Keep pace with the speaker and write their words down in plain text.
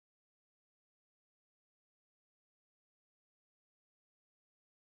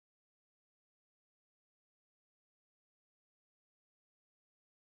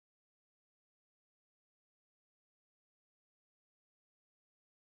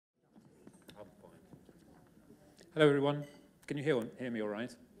Hello, everyone. Can you hear me all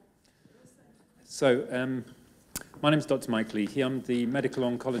right? So, my name is Dr. Mike Leahy. I'm the medical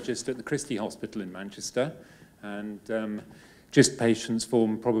oncologist at the Christie Hospital in Manchester, and GIST patients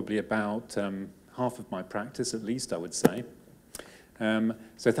form probably about half of my practice, at least, I would say.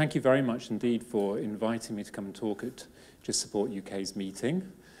 So thank you very much indeed for inviting me to come and talk at GIST Support UK's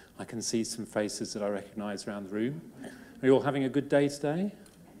meeting. I can see some faces that I recognise around the room. Are you all having a good day today?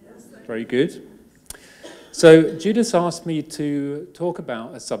 Yes. Very good. So Judith asked me to talk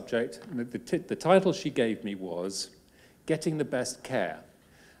about a subject, and the title she gave me was Getting the Best Care.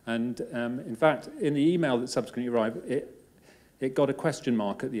 And in fact, in the email that subsequently arrived, it got a question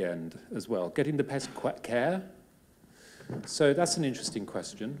mark at the end as well. Getting the best care? So that's an interesting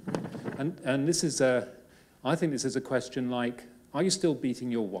question. And this is I think this is a question like, are you still beating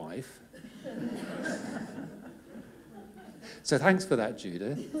your wife? So thanks for that,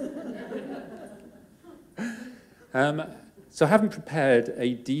 Judith. So I haven't prepared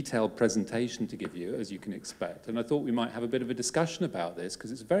a detailed presentation to give you, as you can expect, and I thought we might have a bit of a discussion about this,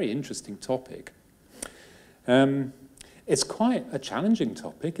 because it's a very interesting topic. It's quite a challenging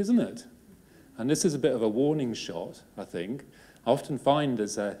topic, isn't it? And this is a bit of a warning shot, I think. I often find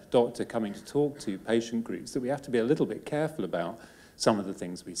as a doctor coming to talk to patient groups that we have to be a little bit careful about some of the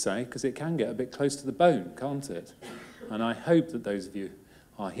things we say, because it can get a bit close to the bone, can't it? And I hope that those of you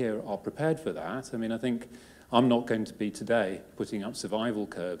who are here are prepared for that. I mean, I think I'm not going to be today putting up survival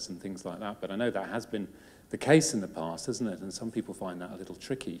curves and things like that, but I know that has been the case in the past, hasn't it? And some people find that a little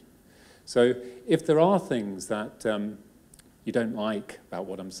tricky. So if there are things that you don't like about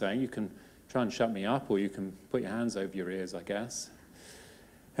what I'm saying, you can try and shut me up, or you can put your hands over your ears, I guess.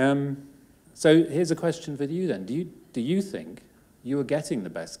 So here's a question for you then. Do you think you are getting the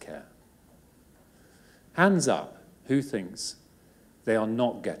best care? Hands up. Who thinks they are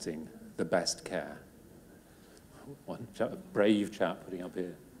not getting the best care? One brave chap putting up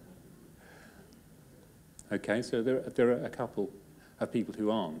here. Okay, so there are a couple of people who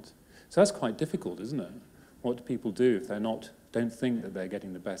aren't. So that's quite difficult, isn't it? What do people do if they don't think that they're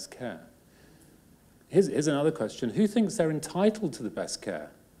getting the best care? Here's another question. Who thinks they're entitled to the best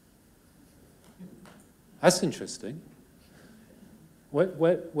care? That's interesting.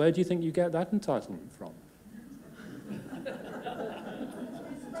 Where do you think you get that entitlement from?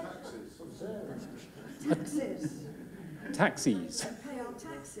 Taxes. Taxis. Pay our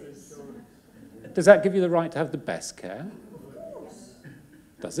taxes. Does that give you the right to have the best care? Of course.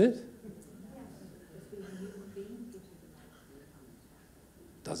 Does it?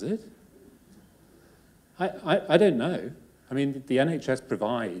 Does it? I don't know. I mean, the NHS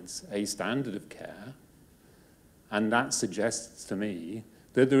provides a standard of care, and that suggests to me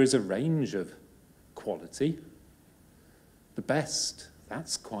that there is a range of quality. The best,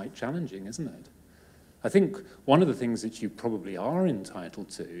 that's quite challenging, isn't it? I think one of the things that you probably are entitled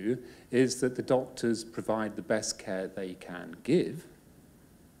to is that the doctors provide the best care they can give.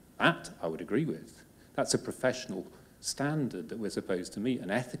 That I would agree with. That's a professional standard that we're supposed to meet, an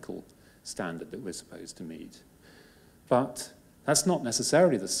ethical standard that we're supposed to meet. But that's not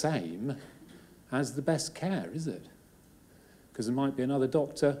necessarily the same as the best care, is it? Because there might be another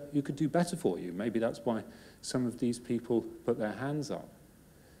doctor who could do better for you. Maybe that's why some of these people put their hands up.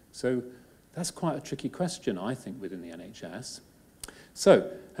 So that's quite a tricky question, I think, within the NHS. So,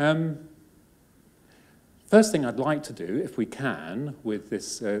 first thing I'd like to do, if we can, with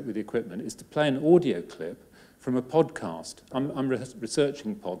this with the equipment, is to play an audio clip from a podcast. I'm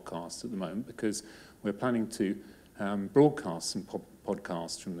researching podcasts at the moment because we're planning to broadcast some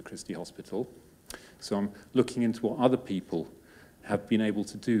podcasts from the Christie Hospital. So I'm looking into what other people have been able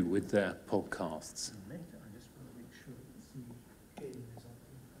to do with their podcasts.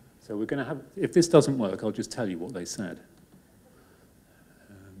 So we're going to have, if this doesn't work, I'll just tell you what they said.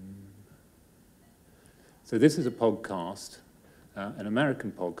 So this is a podcast, an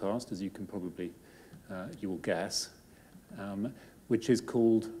American podcast, as you can probably, you will guess, which is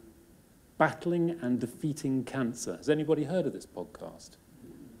called Battling and Defeating Cancer. Has anybody heard of this podcast?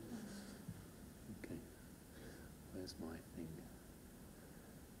 Okay, where's my thing?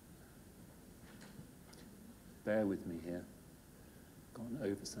 Bear with me here. Got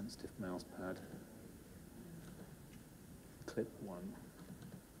an oversensitive mouse pad. Clip 1.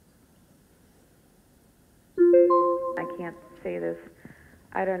 I can't say this,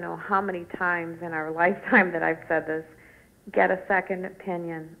 I don't know how many times in our lifetime that I've said this. Get a second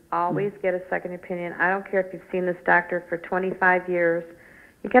opinion. Always get a second opinion. I don't care if you've seen this doctor for 25 years.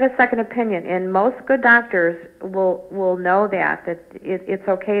 You get a second opinion. And most good doctors will know that it's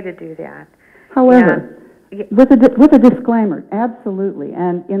okay to do that. However, With a disclaimer, absolutely.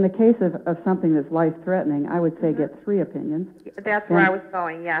 And in the case of something that's life-threatening, I would say get 3 opinions. That's where I was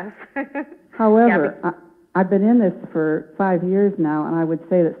going, yes. However, Yeah, I've been in this for 5 years now, and I would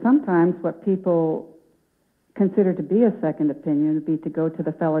say that sometimes what people consider to be a second opinion would be to go to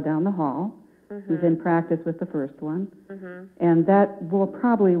the fellow down the hall who's in practice with the first one, and that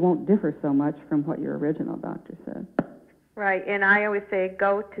probably won't differ so much from what your original doctor said. Right, and I always say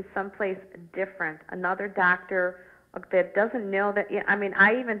go to someplace different, another doctor that doesn't know that. I mean,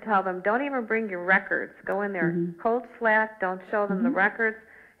 I even tell them, don't even bring your records. Go in there cold flat, don't show them the records.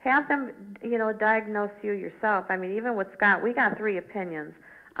 Have them, diagnose you yourself. I mean, even with Scott, we got 3 opinions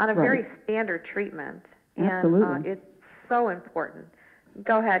on a very standard treatment. Absolutely. And it's so important.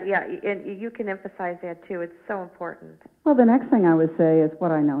 Go ahead, yeah, and you can emphasize that too. It's so important. Well, the next thing I would say is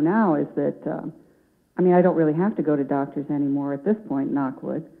what I know now is that, I don't really have to go to doctors anymore at this point, knock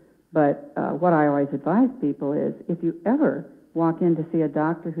wood, but what I always advise people is if you ever walk in to see a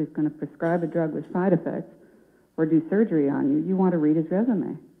doctor who's going to prescribe a drug with side effects or do surgery on you, you want to read his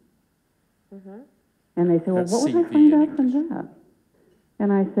resume. And they say, well, what would I find out from that?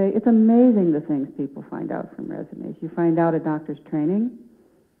 And I say, it's amazing the things people find out from resumes. You find out a doctor's training,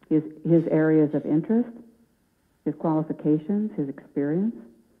 his areas of interest, his qualifications, his experience.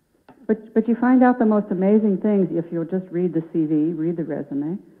 But you find out the most amazing things if you'll just read the CV, read the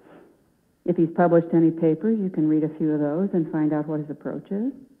resume. If he's published any papers, you can read a few of those and find out what his approach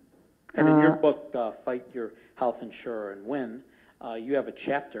is. And in your book, Fight Your Health Insurer and Win, you have a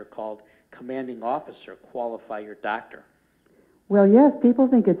chapter called Commanding Officer, Qualify Your Doctor. Well, yes, people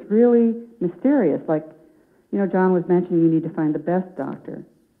think it's really mysterious. Like, John was mentioning you need to find the best doctor.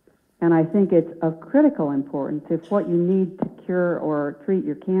 And I think it's of critical importance if what you need to cure or treat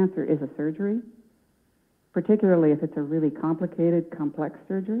your cancer is a surgery, particularly if it's a really complicated, complex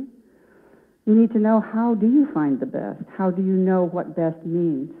surgery. You need to know, how do you find the best? How do you know what best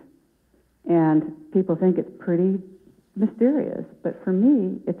means? And people think it's pretty mysterious, but for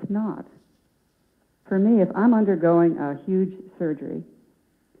me, it's not. For me, if I'm undergoing a huge surgery,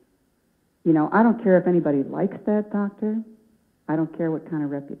 I don't care if anybody likes that doctor. I don't care what kind of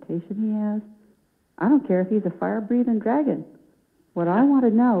reputation he has. I don't care if he's a fire-breathing dragon. What I want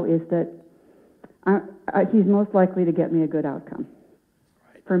to know is that he's most likely to get me a good outcome.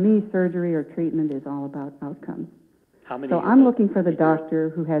 Right. For me, surgery or treatment is all about outcomes. So I'm looking for the doctor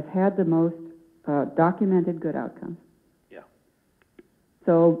who has had the most documented good outcomes. Yeah.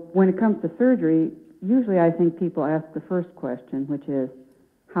 So when it comes to surgery, usually I think people ask the first question, which is,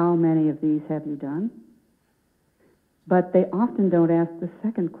 how many of these have you done? But they often don't ask the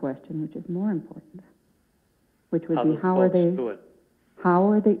second question, which is more important, which would be, how are they doing?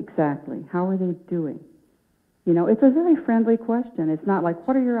 It's a very friendly question. It's not like,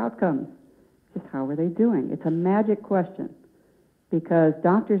 what are your outcomes? It's just, how are they doing? It's a magic question because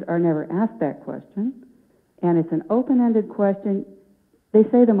doctors are never asked that question, and it's an open-ended question. They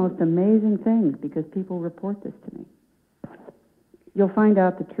say the most amazing things because people report this to me. You'll find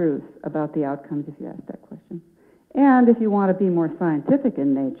out the truth about the outcomes if you ask that question. And if you want to be more scientific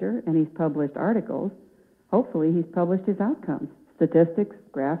in nature, and he's published articles, hopefully he's published his outcomes, statistics,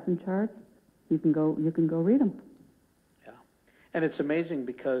 graphs, and charts. You can go read them. Yeah, and it's amazing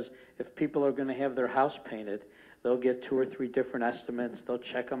because if people are going to have their house painted, they'll get 2 or 3 different estimates. They'll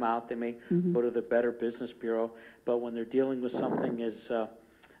check them out. They may go to the Better Business Bureau. But when they're dealing with something as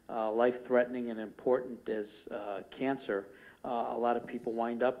life-threatening and important as cancer, a lot of people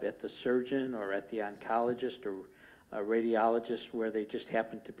wind up at the surgeon or at the oncologist or a radiologist where they just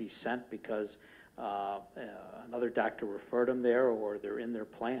happen to be sent because another doctor referred them there or they're in their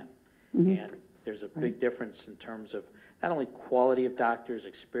plan. And there's a big difference in terms of not only quality of doctors,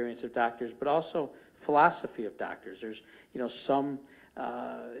 experience of doctors, but also philosophy of doctors. There's,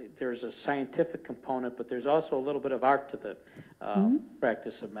 there's a scientific component, but there's also a little bit of art to the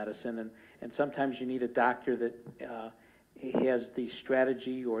practice of medicine. And sometimes you need a doctor that he has the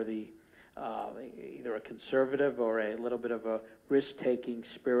strategy or the either a conservative or a little bit of a risk-taking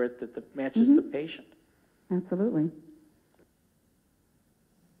spirit that matches the patient. Absolutely.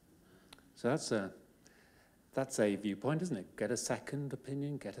 So that's a viewpoint, isn't it? Get a second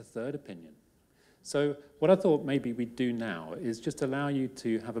opinion, get a third opinion. So what I thought maybe we'd do now is just allow you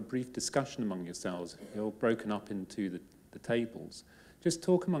to have a brief discussion among yourselves. You're all broken up into the tables. Just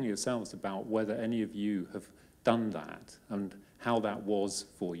talk among yourselves about whether any of you have done that and how that was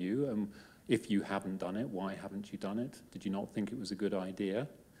for you. And if you haven't done it, why haven't you done it? Did you not think it was a good idea?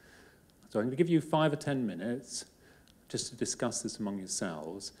 So I'm going to give you 5 or 10 minutes just to discuss this among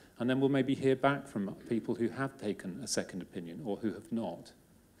yourselves, and then we'll maybe hear back from people who have taken a second opinion or who have not.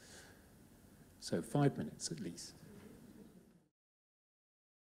 So 5 minutes at least.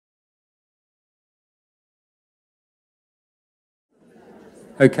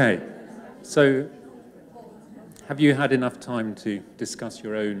 Okay, so have you had enough time to discuss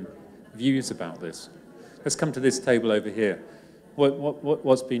your own views about this? Let's come to this table over here.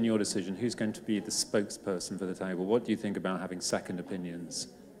 What's been your decision? Who's going to be the spokesperson for the table? What do you think about having second opinions?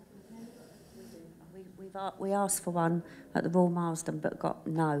 We asked for one at the Royal Marsden, but got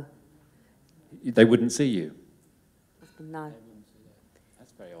no. They wouldn't see you? No.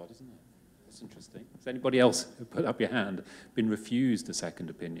 That's very odd, isn't it? That's interesting. Has anybody else who put up your hand been refused a second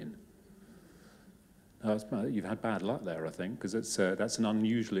opinion? You've had bad luck there, I think, because that's an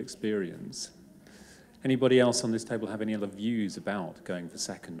unusual experience. Anybody else on this table have any other views about going for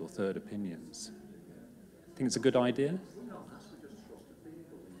second or third opinions? Think it's a good idea?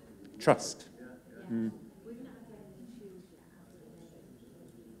 Trust. Mm.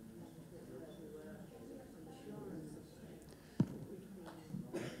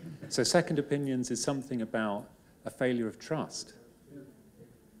 So second opinions is something about a failure of trust.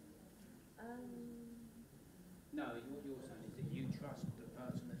 No, what you're saying is that you trust the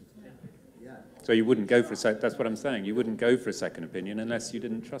person that's opinion. Yeah. So you wouldn't go for that's what I'm saying. You wouldn't go for a second opinion unless you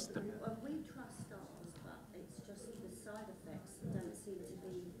didn't trust them. Well, we trust ours, but it's just the side effects don't seem to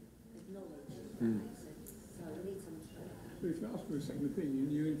be acknowledged. Mm. So we need someone to do that. If you ask for a second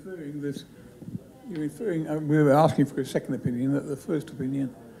opinion, you're inferring this. You're inferring. We were asking for a second opinion that the first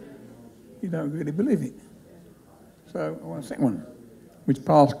opinion, you don't really believe it. So I want a second one, which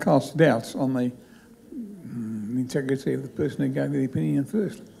casts doubts on the integrity of the person who gave the opinion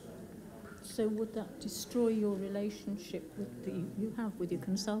first. So would that destroy your relationship you have with your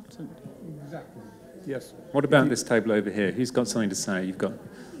consultant? Exactly. Yes. What about this table over here? Who's got something to say? You've got.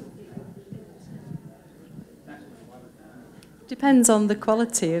 Depends on the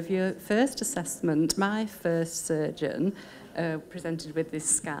quality of your first assessment. My first surgeon, presented with this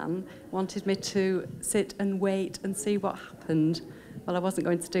scan, wanted me to sit and wait and see what happened. Well, I wasn't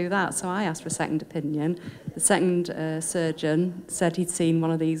going to do that, so I asked for a second opinion. The second surgeon said he'd seen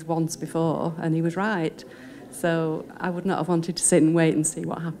one of these once before, and he was right. So I would not have wanted to sit and wait and see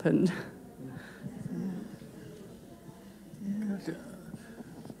what happened.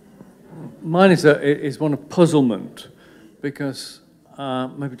 Mine is one of puzzlement, because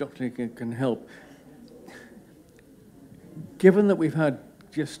maybe Dr. Leahy can help. Given that we've had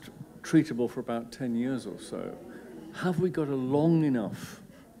just treatable for about 10 years or so, have we got a long enough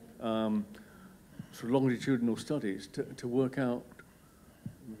sort of longitudinal studies to work out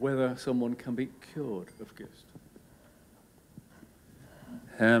whether someone can be cured of GIST?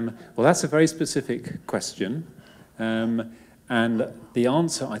 Well, that's a very specific question. And the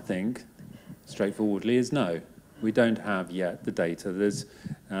answer, I think, straightforwardly, is no. We don't have yet the data. There's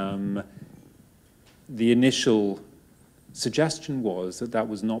the initial suggestion was that that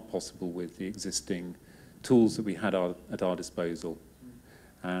was not possible with the existing tools that we had at our disposal.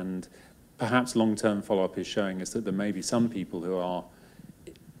 And perhaps long-term follow-up is showing us that there may be some people who are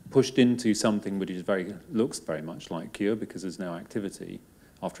pushed into something which is looks very much like cure because there's no activity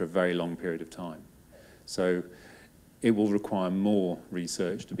after a very long period of time. So it will require more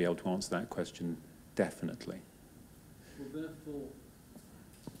research to be able to answer that question definitely. Well, therefore,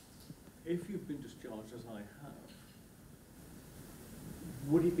 if you've been discharged as I have,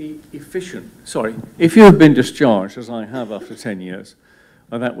 would it be efficient? Sorry, if you have been discharged as I have after 10 years,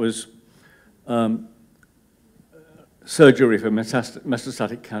 and that was surgery for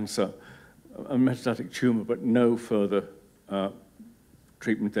metastatic cancer, a metastatic tumour, but no further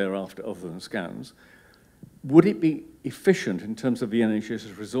treatment thereafter other than scans, would it be efficient in terms of the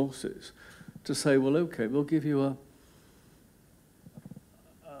NHS's resources to say, well, okay, we'll give you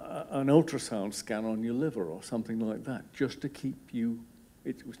an ultrasound scan on your liver or something like that, just to keep you,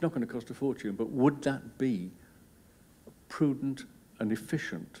 it's not going to cost a fortune, but would that be a prudent and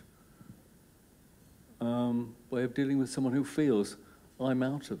efficient way of dealing with someone who feels, I'm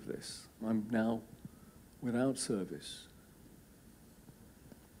out of this, I'm now without service?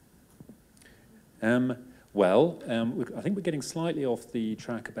 Well, I think we're getting slightly off the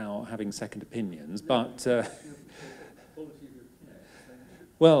track about having second opinions, but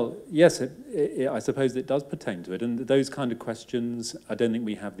well, yes, I suppose it does pertain to it, and those kind of questions, I don't think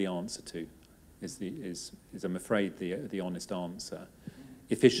we have the answer to. Is I'm afraid the honest answer.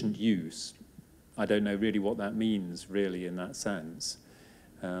 Efficient use, I don't know really what that means, really, in that sense.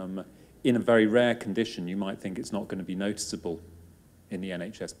 In a very rare condition, you might think it's not going to be noticeable in the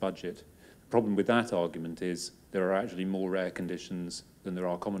NHS budget. The problem with that argument is there are actually more rare conditions than there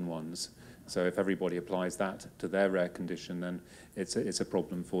are common ones. So if everybody applies that to their rare condition, then it's a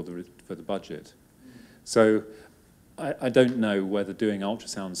problem for the budget. So I don't know whether doing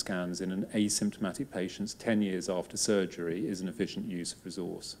ultrasound scans in an asymptomatic patient 10 years after surgery is an efficient use of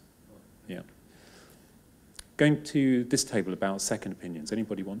resource. Yeah. Going to this table about second opinions.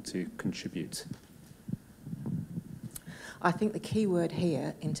 Anybody want to contribute? I think the key word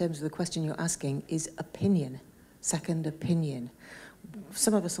here, in terms of the question you're asking, is opinion, second opinion.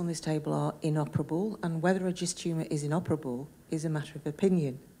 Some of us on this table are inoperable, and whether a GIST tumour is inoperable is a matter of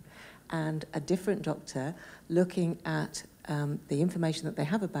opinion. And a different doctor looking at the information that they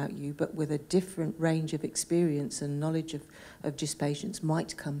have about you, but with a different range of experience and knowledge of GIST patients,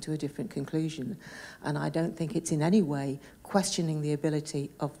 might come to a different conclusion. And I don't think it's in any way questioning the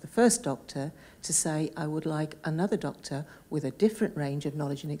ability of the first doctor to say, I would like another doctor with a different range of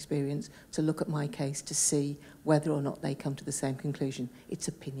knowledge and experience to look at my case to see whether or not they come to the same conclusion. It's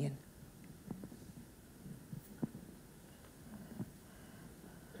opinion.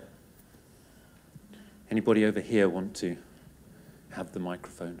 Anybody over here want to have the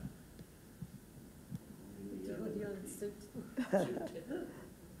microphone?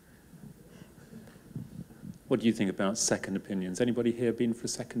 What do you think about second opinions? Anybody here been for a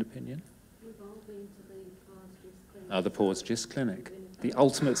second opinion? We've all been to the Paws GIST Clinic. Oh, the Paws GIST Clinic. The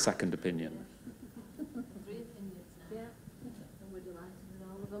ultimate second opinion. 3 opinions now. Yeah, and we're delighted with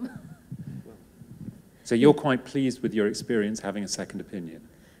all of them. So you're quite pleased with your experience having a second opinion?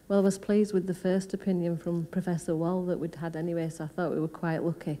 Well, I was pleased with the first opinion from Professor Wall that we'd had anyway, so I thought we were quite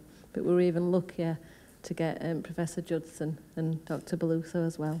lucky. But we were even luckier to get Professor Judson and Dr. Beluso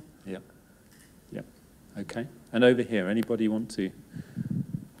as well. Yep. Yep. Okay. And over here, anybody want to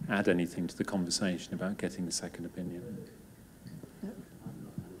add anything to the conversation about getting the second opinion?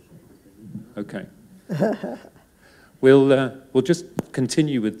 Okay. We'll just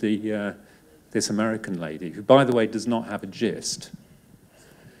continue with the this American lady, who, by the way, does not have a GIST.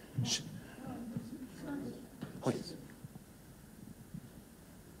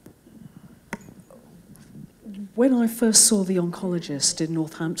 When I first saw the oncologist in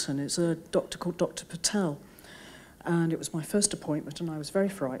Northampton, it's a doctor called Dr. Patel, and it was my first appointment, and I was very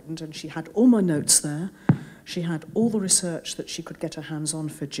frightened, and she had all my notes there. She had all the research that she could get her hands on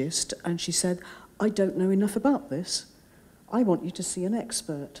for GIST, and she said, I don't know enough about this. I want you to see an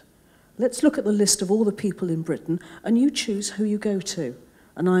expert. Let's look at the list of all the people in Britain, and you choose who you go to.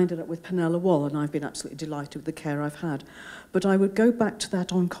 And I ended up with Penella Wall, and I've been absolutely delighted with the care I've had. But I would go back to that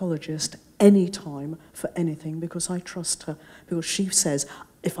oncologist any time for anything, because I trust her, because she says,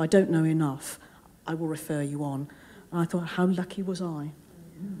 if I don't know enough, I will refer you on. And I thought, how lucky was I?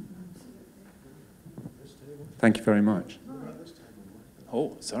 Thank you very much.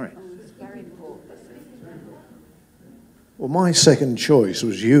 Oh, sorry. Well, my second choice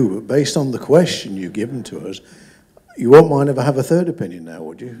was you, but based on the question you've given to us, you won't mind if I have a third opinion now,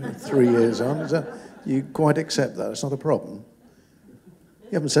 would you? 3 years on, is that, you quite accept that? It's not a problem.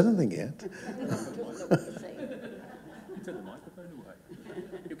 You haven't said anything yet. Take the microphone away.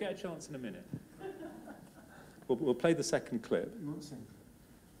 You'll get a chance in a minute. We'll play the second clip.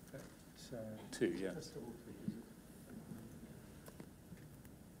 Two, yeah.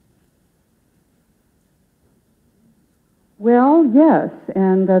 Well, yes,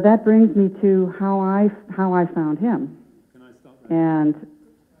 and that brings me to how I found him. Can I start there? And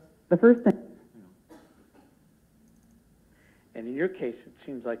the first thing. And in your case, it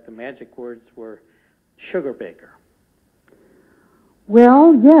seems like the magic words were sugar baker.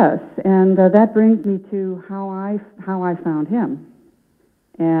 Well, yes, and that brings me to how I found him.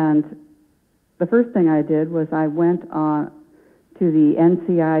 And the first thing I did was I went on to the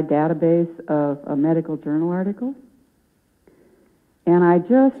NCI database of medical journal articles. And I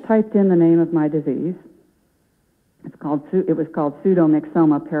just typed in the name of my disease. It was called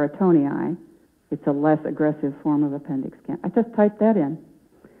pseudomyxoma peritonei. It's a less aggressive form of appendix cancer. I just typed that in.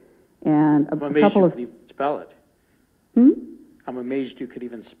 And I'm amazed you could even spell it. I'm amazed you could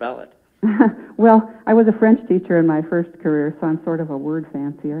even spell it. Well, I was a French teacher in my first career, so I'm sort of a word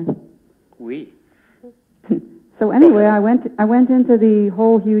fancier. Oui. So anyway, I went into the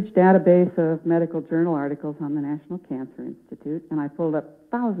whole huge database of medical journal articles on the National Cancer Institute, and I pulled up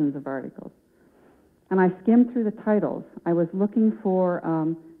thousands of articles. And I skimmed through the titles. I was looking for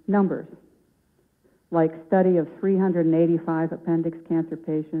numbers, like study of 385 appendix cancer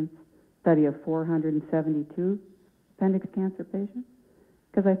patients, study of 472 appendix cancer patients,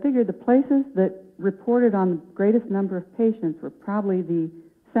 because I figured the places that reported on the greatest number of patients were probably the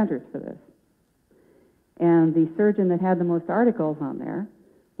centers for this. And the surgeon that had the most articles on there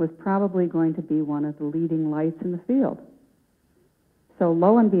was probably going to be one of the leading lights in the field. So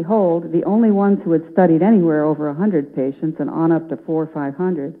lo and behold, the only ones who had studied anywhere over 100 patients and on up to 400 or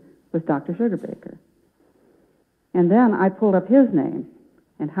 500 was Dr. Sugarbaker. And then I pulled up his name,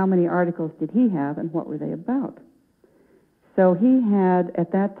 and how many articles did he have, and what were they about? So he had,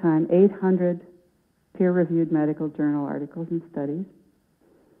 at that time, 800 peer-reviewed medical journal articles and studies,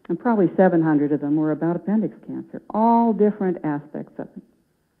 and probably 700 of them were about appendix cancer, all different aspects of it.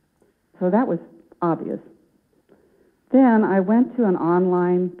 So that was obvious. Then I went to an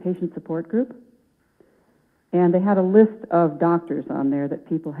online patient support group, and they had a list of doctors on there that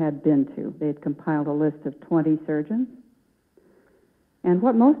people had been to. They had compiled a list of 20 surgeons. And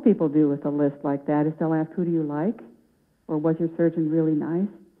what most people do with a list like that is they'll ask, who do you like? Or was your surgeon really nice?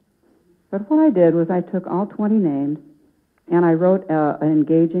 But what I did was I took all 20 names, and I wrote an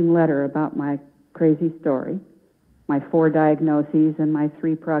engaging letter about my crazy story, my 4 diagnoses and my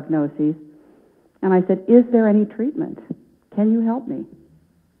 3 prognoses. And I said, is there any treatment? Can you help me?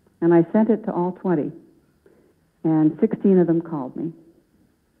 And I sent it to all 20. And 16 of them called me.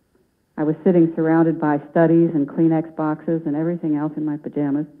 I was sitting surrounded by studies and Kleenex boxes and everything else in my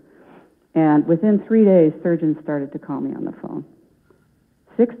pajamas. And within 3 days, surgeons started to call me on the phone.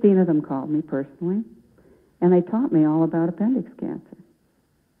 16 of them called me personally, and they taught me all about appendix cancer.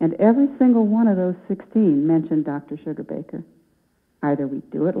 And every single one of those 16 mentioned Dr. Sugarbaker. Either we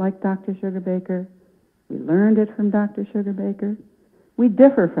do it like Dr. Sugarbaker, we learned it from Dr. Sugarbaker, we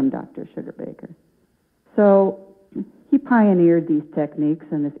differ from Dr. Sugarbaker. So he pioneered these techniques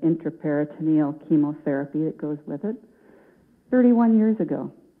and this intraperitoneal chemotherapy that goes with it 31 years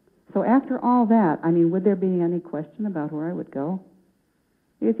ago. So after all that, I mean, would there be any question about where I would go?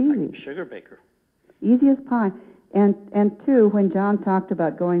 It's easy. Sugarbaker. Easy as pie. And two, when John talked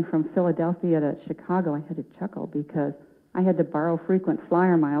about going from Philadelphia to Chicago, I had to chuckle because I had to borrow frequent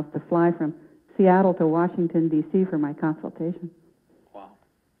flyer miles to fly from Seattle to Washington, D.C. for my consultation. Wow.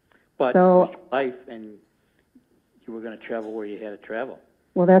 But So, it was your life, and you were going to travel where you had to travel.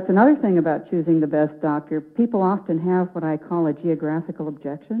 well, that's another thing about choosing the best doctor. People often have what I call a geographical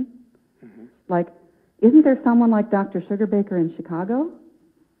objection. Mm-hmm. Like, isn't there someone like Dr. Sugarbaker in Chicago?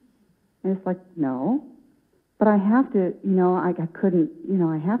 And it's like, no. But I have to, I couldn't,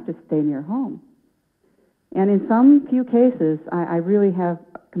 I have to stay near home. And in some few cases, I really have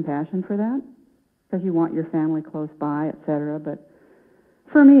compassion for that, because you want your family close by, et cetera. But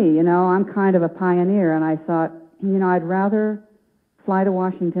for me, I'm kind of a pioneer, and I thought, I'd rather fly to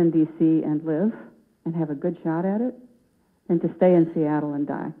Washington, D.C. and live and have a good shot at it than to stay in Seattle and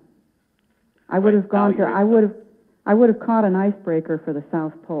die. I would have gone to, I would have caught an icebreaker for the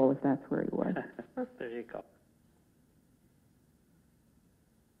South Pole if that's where he was. There you go.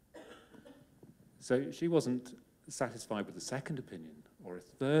 So she wasn't satisfied with the second opinion or a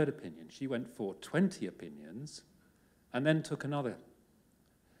third opinion. She went for 20 opinions and then took another.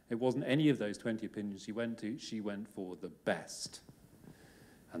 It wasn't any of those 20 opinions she went to. She went for the best.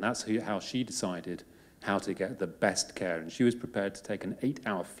 And that's how she decided how to get the best care. And she was prepared to take an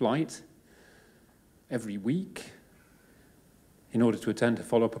 8-hour flight every week in order to attend to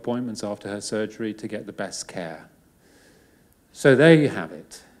follow-up appointments after her surgery to get the best care. So there you have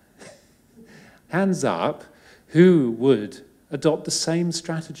it. Hands up, who would adopt the same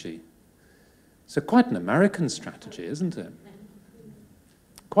strategy? So quite an American strategy, isn't it?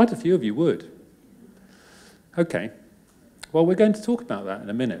 Quite a few of you would. Okay. Well, we're going to talk about that in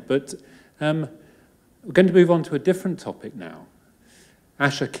a minute, but we're going to move on to a different topic now.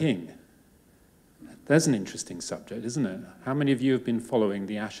 Asher King. There's an interesting subject, isn't it? How many of you have been following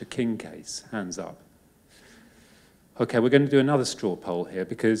the Asher King case? Hands up. Okay, we're going to do another straw poll here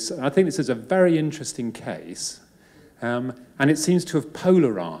because I think this is a very interesting case, and it seems to have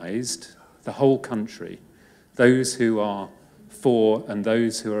polarized the whole country, those who are for and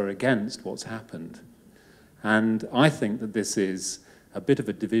those who are against what's happened. And I think that this is a bit of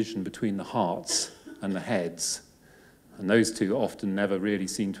a division between the hearts and the heads, and those two often never really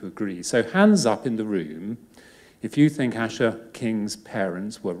seem to agree. So hands up in the room if you think Asher King's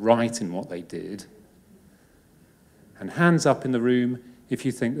parents were right in what they did, and hands up in the room if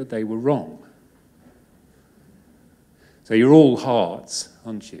you think that they were wrong. So you're all hearts,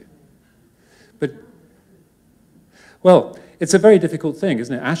 aren't you? But, well, it's a very difficult thing,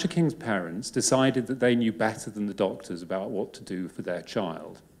 isn't it? Asher King's parents decided that they knew better than the doctors about what to do for their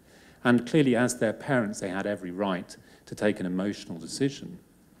child. And clearly, as their parents, they had every right to take an emotional decision.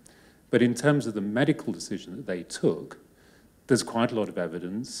 But in terms of the medical decision that they took, there's quite a lot of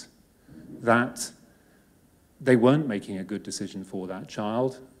evidence that they weren't making a good decision for that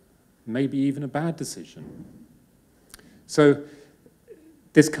child, maybe even a bad decision. So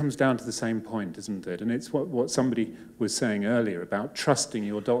this comes down to the same point, isn't it? And it's what somebody was saying earlier about trusting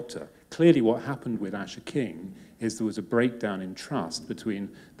your doctor. Clearly what happened with Asher King is there was a breakdown in trust between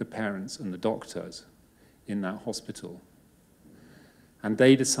the parents and the doctors in that hospital. And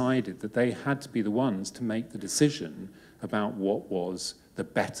they decided that they had to be the ones to make the decision about what was the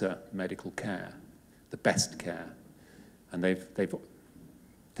better medical care, the best care. And they've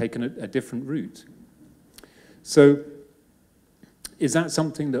taken a different route. So is that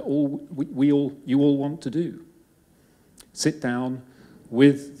something that you all want to do? Sit down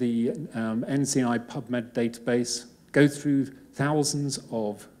with the NCI PubMed database, go through thousands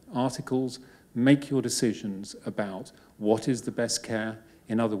of articles, make your decisions about what is the best care.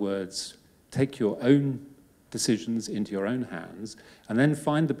 In other words, take your own decisions into your own hands, and then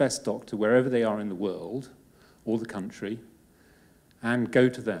find the best doctor wherever they are in the world or the country, and go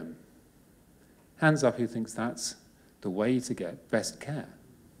to them. Hands up who thinks that's the way to get best care.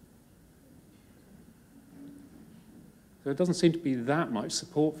 So it doesn't seem to be that much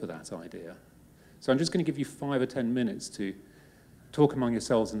support for that idea. So I'm just going to give you 5 or 10 minutes to talk among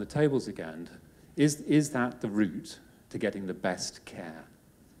yourselves in the tables again. Is that the route to getting the best care?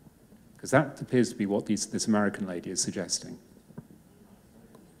 Because that appears to be what this American lady is suggesting.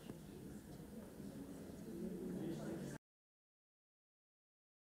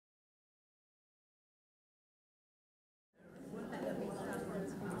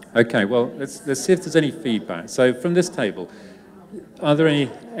 Okay, well, let's see if there's any feedback. So from this table, are there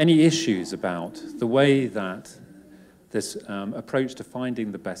any issues about the way that this approach to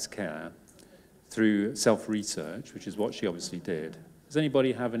finding the best care through self-research, which is what she obviously did, does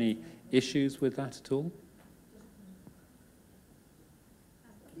anybody have any issues with that at all?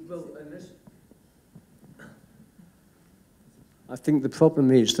 Well, I think the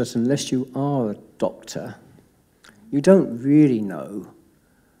problem is that unless you are a doctor, you don't really know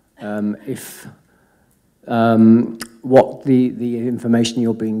what the information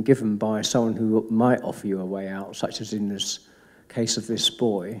you're being given by someone who might offer you a way out, such as in this case of this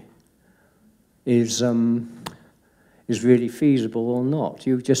boy, is really feasible or not.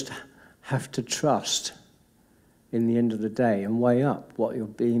 You just have to trust in the end of the day and weigh up what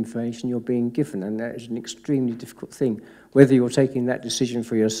the information you're being given, and that is an extremely difficult thing, whether you're taking that decision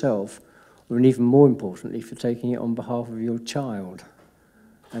for yourself or, and even more importantly, for taking it on behalf of your child.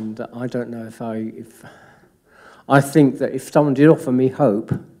 And I don't know if I think that if someone did offer me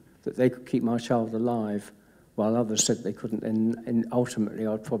hope that they could keep my child alive while others said they couldn't, then ultimately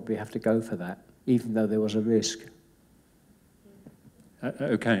I'd probably have to go for that, even though there was a risk.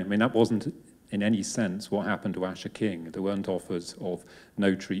 Okay, I mean, that wasn't in any sense what happened to Asher King. There weren't offers of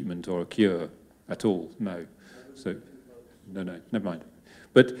no treatment or a cure at all, no. So, no, never mind.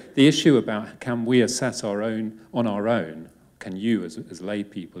 But the issue about can we assess our own, on our own, can you as lay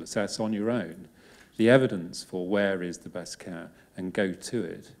people assess on your own the evidence for where is the best care and go to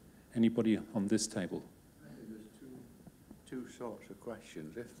it? Anybody on this table? I think there's two sorts of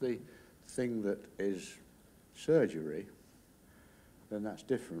questions. If the thing that is surgery, then that's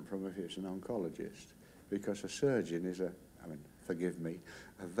different from if it's an oncologist, because a surgeon is forgive me,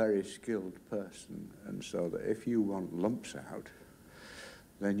 a very skilled person, and so that if you want lumps out,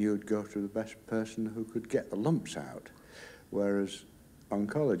 then you'd go to the best person who could get the lumps out. Whereas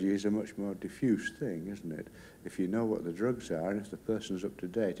oncology is a much more diffuse thing, isn't it? If you know what the drugs are, and if the person's up to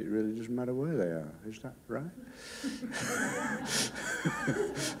date, it really doesn't matter where they are. Is that right?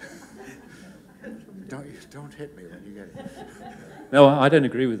 Don't hit me when you get it. No, I don't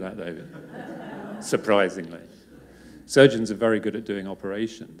agree with that, David, surprisingly. Surgeons are very good at doing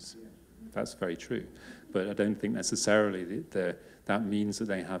operations. That's very true. But I don't think necessarily that means that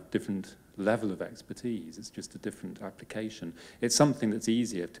they have different level of expertise. It's just a different application. It's something that's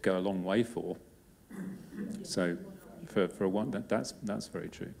easier to go a long way for. So for one, that's very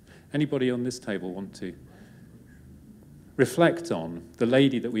true. Anybody on this table want to reflect on the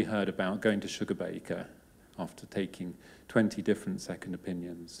lady that we heard about going to Sugar Baker after taking 20 different second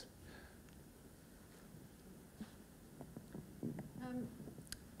opinions?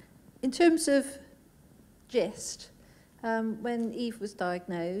 In terms of GIST, when Eve was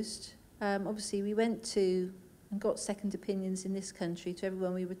diagnosed, obviously we went to and got second opinions in this country to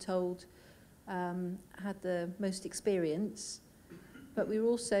everyone we were told had the most experience, but we were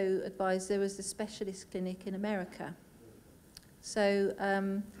also advised there was a specialist clinic in America. So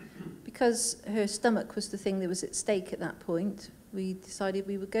because her stomach was the thing that was at stake at that point, we decided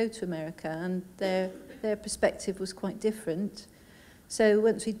we would go to America, and their perspective was quite different. So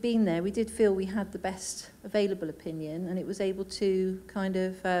once we'd been there, we did feel we had the best available opinion, and it was able to kind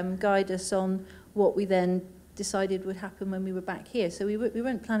of guide us on what we then decided would happen when we were back here. So we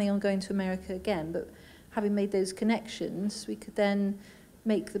weren't planning on going to America again, but having made those connections, we could then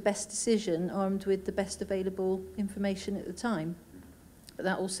make the best decision armed with the best available information at the time. But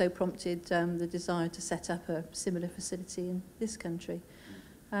that also prompted the desire to set up a similar facility in this country.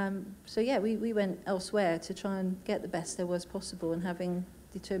 So yeah, we went elsewhere to try and get the best there was possible, and having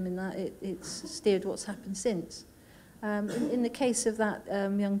determined that, it's steered what's happened since. In the case of that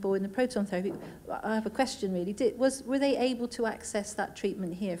young boy in the proton therapy, I have a question really. Were they able to access that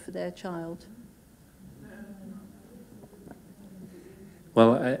treatment here for their child?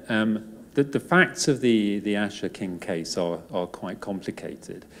 Well, the facts of the Asher King case are quite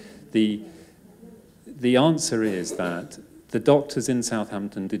complicated. The answer is that the doctors in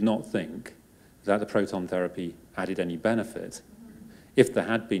Southampton did not think that the proton therapy added any benefit. If there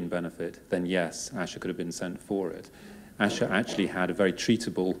had been benefit, then yes, Asher could have been sent for it. Asher actually had a very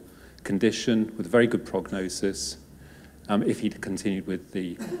treatable condition with a very good prognosis if he'd continued with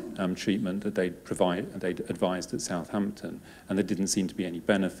the treatment that they'd advised at Southampton, and there didn't seem to be any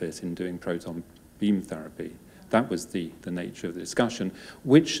benefit in doing proton beam therapy. That was the nature of the discussion,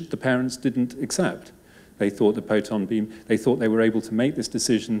 which the parents didn't accept. They thought the proton beam, they thought they were able to make this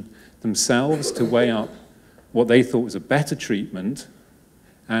decision themselves to weigh up what they thought was a better treatment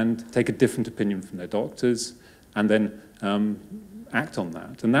and take a different opinion from their doctors and then act on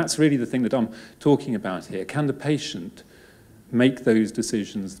that. And that's really the thing that I'm talking about here. Can the patient make those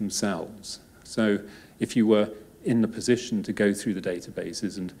decisions themselves? So if you were in the position to go through the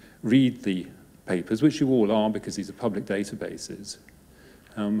databases and read the papers, which you all are because these are public databases,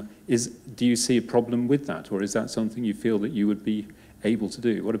 do you see a problem with that, or is that something you feel that you would be able to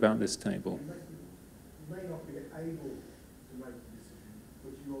do? What about this table? You may not be able to make the decision,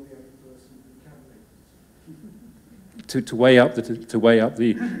 but you're the only person who can make the decision. To weigh up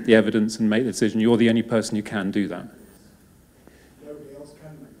the evidence and make the decision, you're the only person who can do that. Nobody else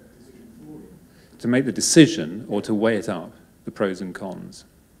can make that decision for you. To make the decision or to weigh it up, the pros and cons.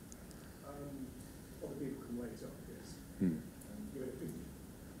 Other people can weigh it up, yes. Your opinion.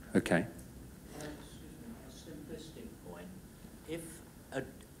 Okay. A simplistic point. If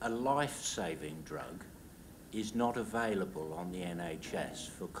a life-saving drug is not available on the NHS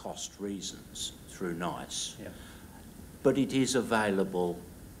for cost reasons through NICE, but it is available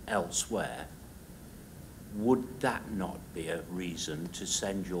elsewhere, would that not be a reason to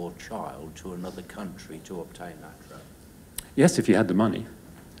send your child to another country to obtain that drug? Yes, if you had the money,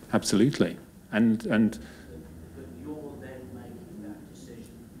 absolutely. And But you're then making that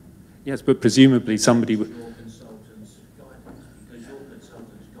decision. yes, but presumably somebody would. Your consultant's guidance, because your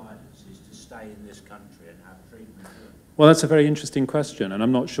consultant's guidance is to stay in this country and have treatment. Well, that's a very interesting question, and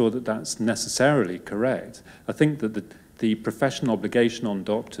I'm not sure that that's necessarily correct. I think that the professional obligation on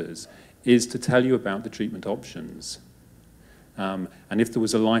doctors is to tell you about the treatment options. And if there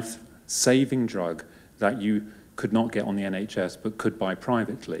was a life-saving drug that you could not get on the NHS but could buy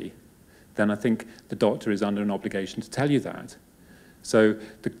privately, then I think the doctor is under an obligation to tell you that. So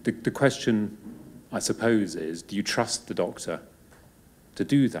the question, I suppose, is, do you trust the doctor to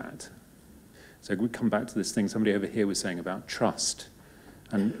do that? So we come back to this thing somebody over here was saying about trust.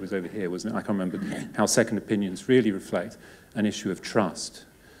 And it was over here, wasn't it? I can't remember how second opinions really reflect an issue of trust.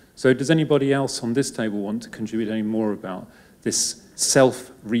 So does anybody else on this table want to contribute any more about this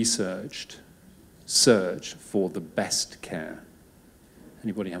self-researched search for the best care?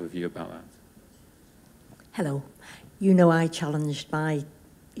 Anybody have a view about that? Hello. You know I challenged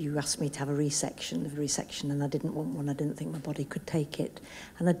you asked me to have a resection, and I didn't want one. I didn't think my body could take it.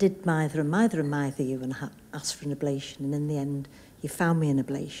 And I did mither you and asked for an ablation, and in the end you found me an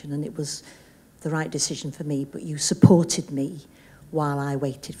ablation, and it was the right decision for me, but you supported me while I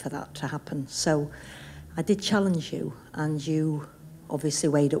waited for that to happen. So I did challenge you, and you obviously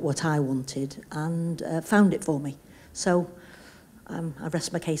weighed at what I wanted and found it for me. So I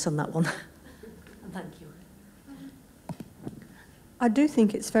rest my case on that one. Thank you. I do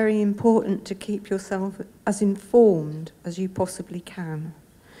think it's very important to keep yourself as informed as you possibly can,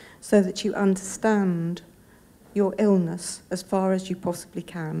 so that you understand your illness as far as you possibly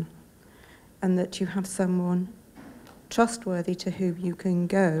can, and that you have someone trustworthy to whom you can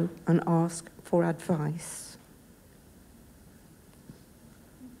go and ask for advice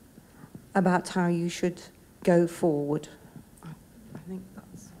about how you should go forward. I think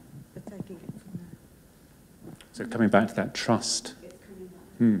that's the taking it from there. So coming back to that trust.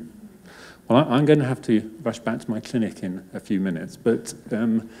 Well, I'm going to have to rush back to my clinic in a few minutes, but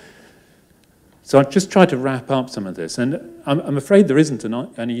so I'll just try to wrap up some of this, and I'm afraid there isn't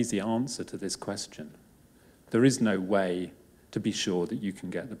an easy answer to this question. There is no way to be sure that you can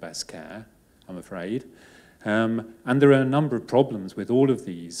get the best care, I'm afraid. And there are a number of problems with all of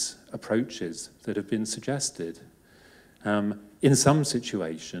these approaches that have been suggested. In some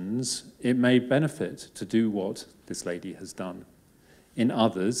situations, it may benefit to do what this lady has done. In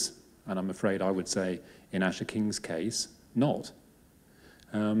others, and I'm afraid I would say in Asher King's case, not.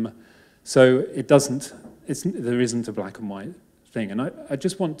 So it doesn't, there isn't a black and white thing. And I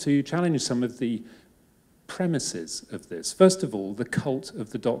just want to challenge some of the premises of this. First of all, the cult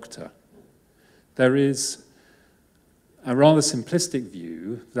of the doctor. There is a rather simplistic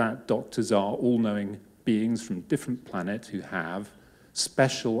view that doctors are all-knowing beings from different planets who have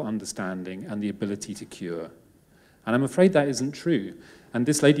special understanding and the ability to cure. And I'm afraid that isn't true. And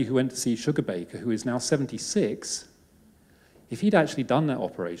this lady who went to see Sugar Baker, who is now 76, if he'd actually done that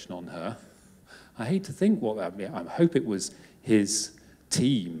operation on her, I hate to think what that meant. I hope it was his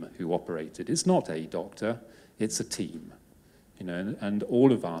team who operated. It's not a doctor, it's a team. You know, and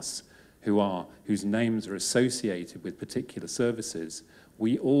all of us whose names are associated with particular services,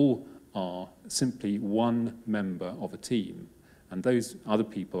 we all are simply one member of a team. And those other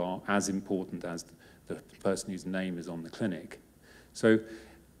people are as important as the person whose name is on the clinic. So,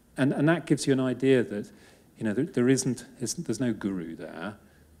 and that gives you an idea that, you know, there's no guru there.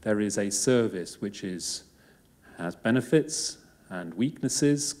 There is a service which has benefits and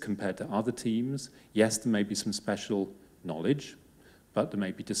weaknesses compared to other teams. Yes, there may be some special knowledge, but there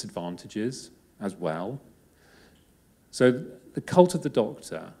may be disadvantages as well. So the cult of the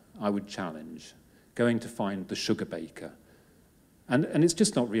doctor, I would challenge, going to find the Sugar Baker. And it's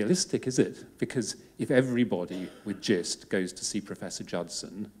just not realistic, is it? Because if everybody with GIST goes to see Professor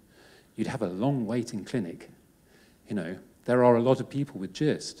Judson, you'd have a long waiting clinic. You know, there are a lot of people with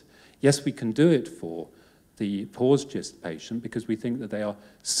GIST. Yes, we can do it for the pause GIST patient because we think that they are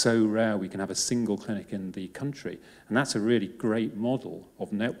so rare we can have a single clinic in the country. And that's a really great model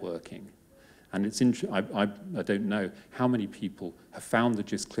of networking. And it's I don't know how many people have found the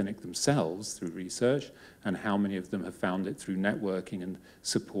GIST clinic themselves through research and how many of them have found it through networking and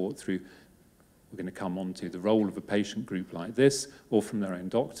support through, we're going to come on to the role of a patient group like this or from their own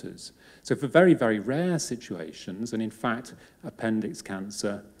doctors. So for very, very rare situations, and in fact, appendix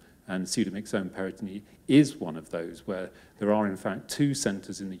cancer and pseudomyxoma peritone is one of those where there are in fact 2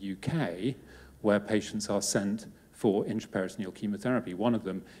 centres in the UK where patients are sent for intraperitoneal chemotherapy. One of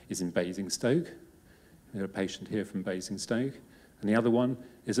them is in Basingstoke. There's a patient here from Basingstoke. And the other one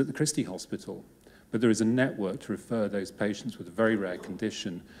is at the Christie Hospital. But there is a network to refer those patients with a very rare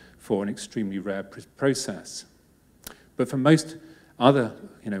condition for an extremely rare process. But for most other,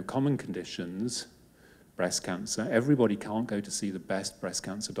 common conditions, breast cancer, everybody can't go to see the best breast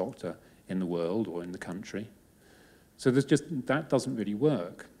cancer doctor in the world or in the country. So that doesn't really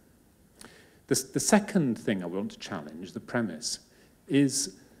work. The second thing I want to challenge, the premise,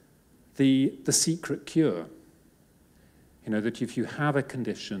 is the secret cure. You know, that if you have a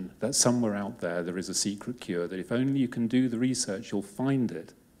condition, that somewhere out there is a secret cure, that if only you can do the research, you'll find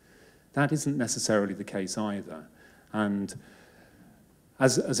it. That isn't necessarily the case either. And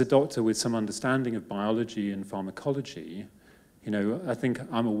as a doctor with some understanding of biology and pharmacology, I think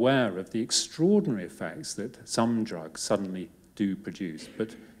I'm aware of the extraordinary effects that some drugs suddenly do produce.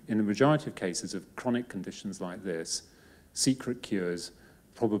 But in the majority of cases of chronic conditions like this, secret cures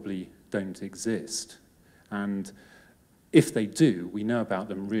probably don't exist. And if they do, we know about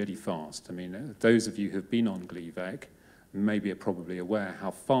them really fast. I mean, those of you who have been on Gleevec maybe are probably aware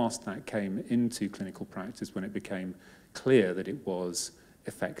how fast that came into clinical practice when it became clear that it was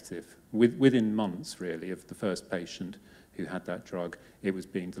effective. Within months, really, of the first patient who had that drug, it was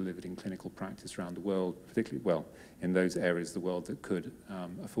being delivered in clinical practice around the world, particularly, well, in those areas of the world that could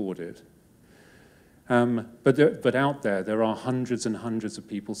afford it. But out there are hundreds and hundreds of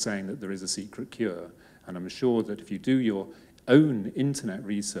people saying that there is a secret cure. And I'm sure that if you do your own internet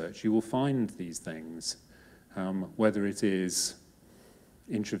research, you will find these things, whether it is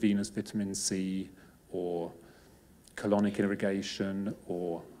intravenous vitamin C or colonic irrigation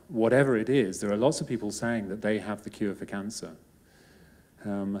or whatever it is. There are lots of people saying that they have the cure for cancer.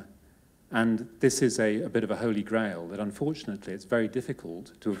 And this is a bit of a holy grail that unfortunately it's very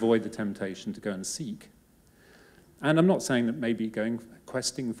difficult to avoid the temptation to go and seek. And I'm not saying that maybe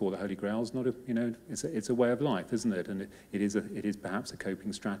questing for the Holy Grail is not it's a way of life, isn't it? And it is perhaps a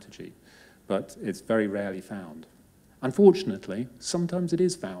coping strategy, but it's very rarely found. Unfortunately, sometimes it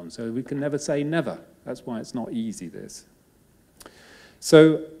is found, so we can never say never. That's why it's not easy, this.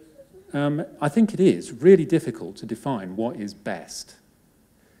 So I think it is really difficult to define what is best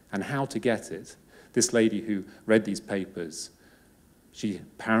and how to get it. This lady who read these papers, she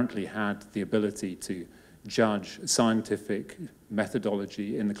apparently had the ability to judge scientific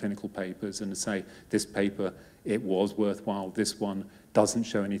methodology in the clinical papers and to say, this paper, it was worthwhile, this one doesn't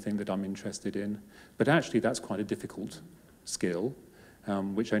show anything that I'm interested in. But actually, that's quite a difficult skill,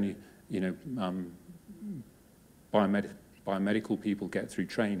 which only, biomedical people get through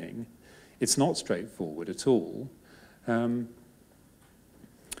training. It's not straightforward at all.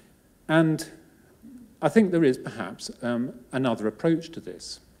 And I think there is perhaps another approach to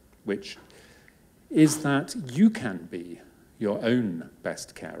this, which is that you can be your own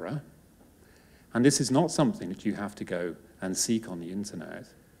best carer. And this is not something that you have to go and seek on the internet.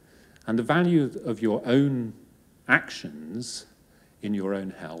 And the value of your own actions in your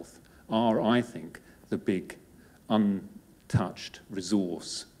own health are, I think, the big untouched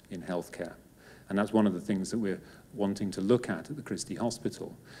resource in healthcare. And that's one of the things that we're wanting to look at the Christie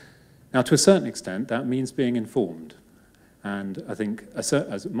Hospital. Now, to a certain extent, that means being informed. And I think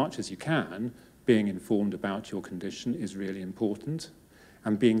as much as you can, being informed about your condition is really important,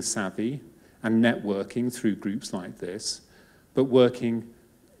 and being savvy and networking through groups like this, but working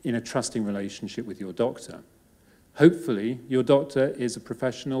in a trusting relationship with your doctor. Hopefully, your doctor is a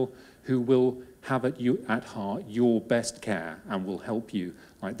professional who will have at heart your best care and will help you,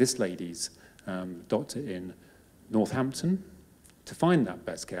 like this lady's doctor in Northampton, to find that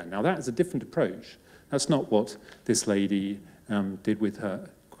best care. Now, that is a different approach. That's not what this lady did with her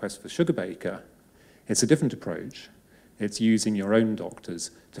quest for Sugar Baker. It's a different approach. It's using your own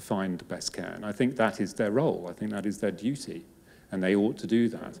doctors to find the best care. And I think that is their role. I think that is their duty. And they ought to do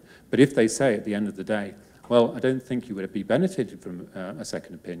that. But if they say at the end of the day, well, I don't think you would be benefited from a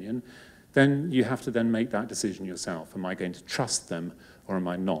second opinion, then you have to then make that decision yourself. Am I going to trust them or am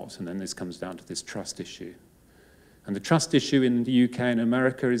I not? And then this comes down to this trust issue. And the trust issue in the UK and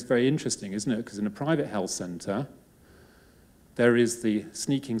America is very interesting, isn't it? Because in a private health centre, there is the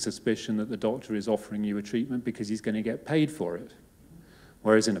sneaking suspicion that the doctor is offering you a treatment because he's going to get paid for it.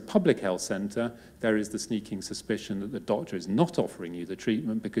 Whereas in a public health centre, there is the sneaking suspicion that the doctor is not offering you the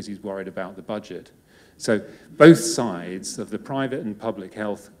treatment because he's worried about the budget. So both sides of the private and public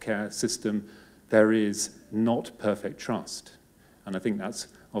health care system, there is not perfect trust. And I think that's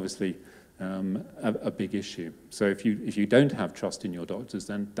obviously a big issue. So if you don't have trust in your doctors,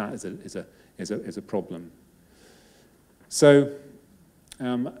 then that is a problem. So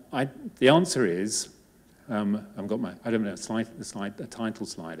the answer is, I've got my, I don't know, a title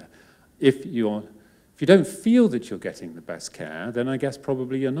slider. If you don't feel that you're getting the best care, then I guess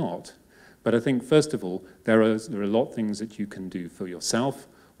probably you're not. But I think, first of all, there are a lot of things that you can do for yourself,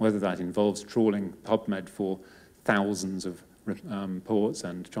 whether that involves trawling PubMed for thousands of reports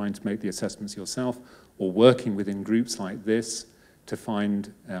and trying to make the assessments yourself, or working within groups like this to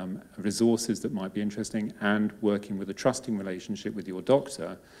find resources that might be interesting, and working with a trusting relationship with your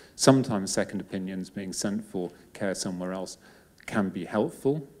doctor. Sometimes second opinions, being sent for care somewhere else, can be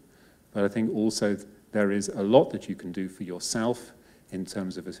helpful. But I think also there is a lot that you can do for yourself in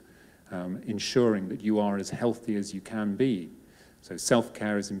terms of ensuring that you are as healthy as you can be. So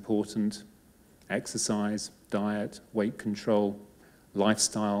self-care is important, exercise, diet, weight control,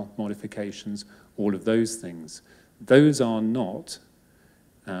 lifestyle modifications, all of those things. Those are not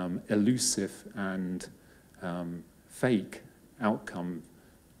elusive and fake outcome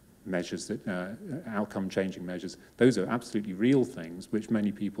measures, outcome-changing measures. Those are absolutely real things which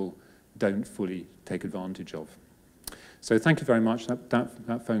many people don't fully take advantage of. So thank you very much.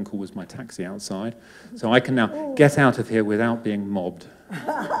 That phone call was my taxi outside. So I can now get out of here without being mobbed.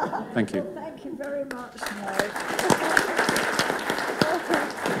 Thank you. Thank you very much, Mike.